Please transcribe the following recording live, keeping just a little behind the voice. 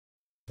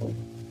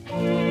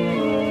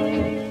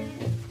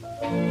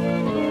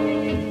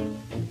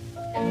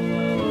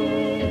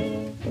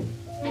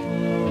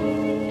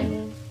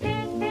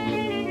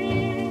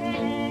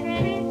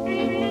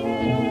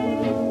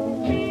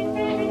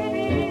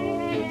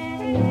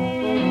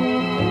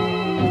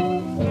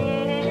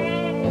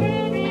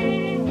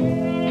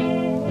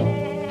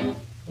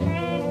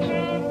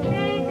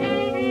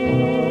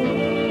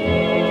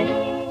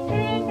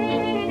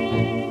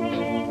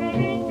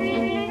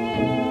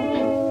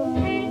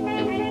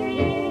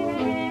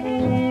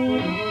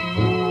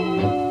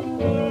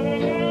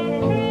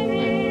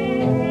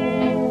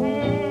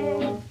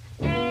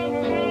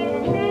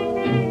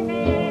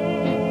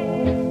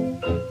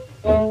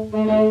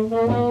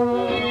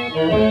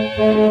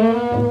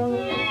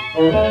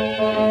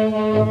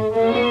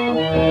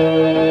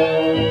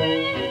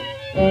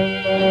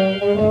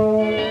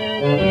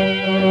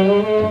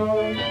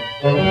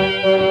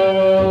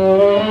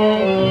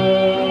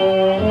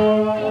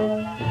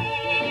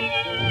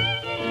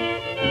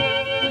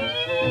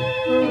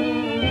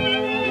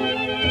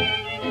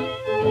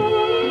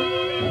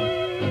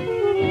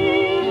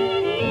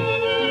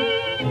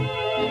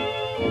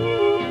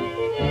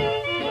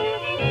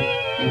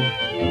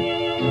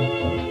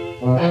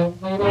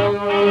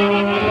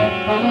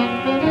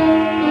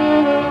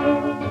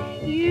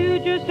You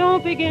just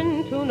don't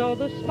begin to know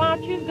the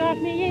spot you've got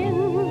me in.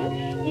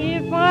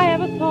 If I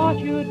ever thought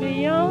you'd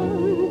be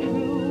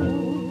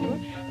untrue,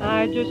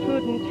 I just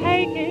couldn't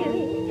take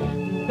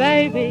it,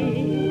 baby,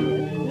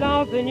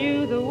 loving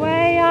you the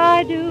way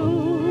I do.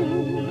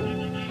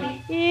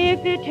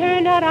 If it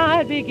turned out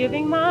I'd be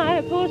giving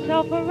my poor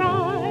self a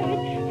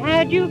ride,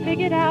 had you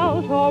figured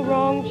out all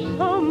wrong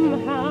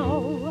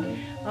somehow,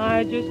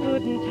 I just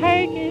couldn't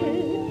take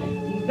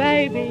it,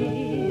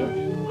 baby,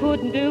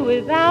 couldn't do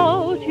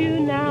without you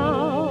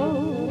now.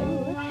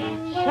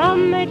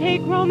 Some may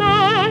take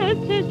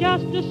romance as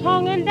just a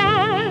song and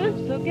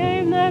dance, a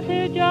game that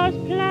they're just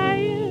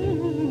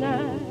playing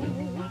now.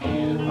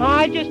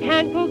 I just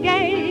can't go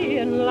gay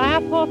and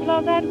laugh off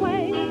love that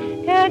way.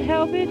 Can't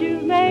help it,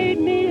 you've made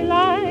me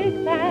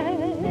like that.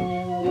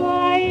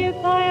 Why,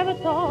 if I ever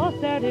thought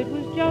that it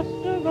was just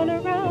a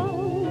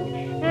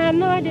runaround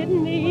and I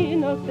didn't mean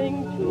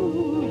nothing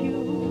to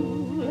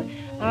you,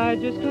 I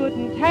just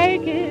couldn't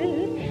take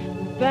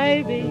it,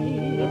 baby,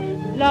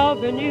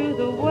 loving you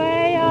the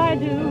way I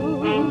do.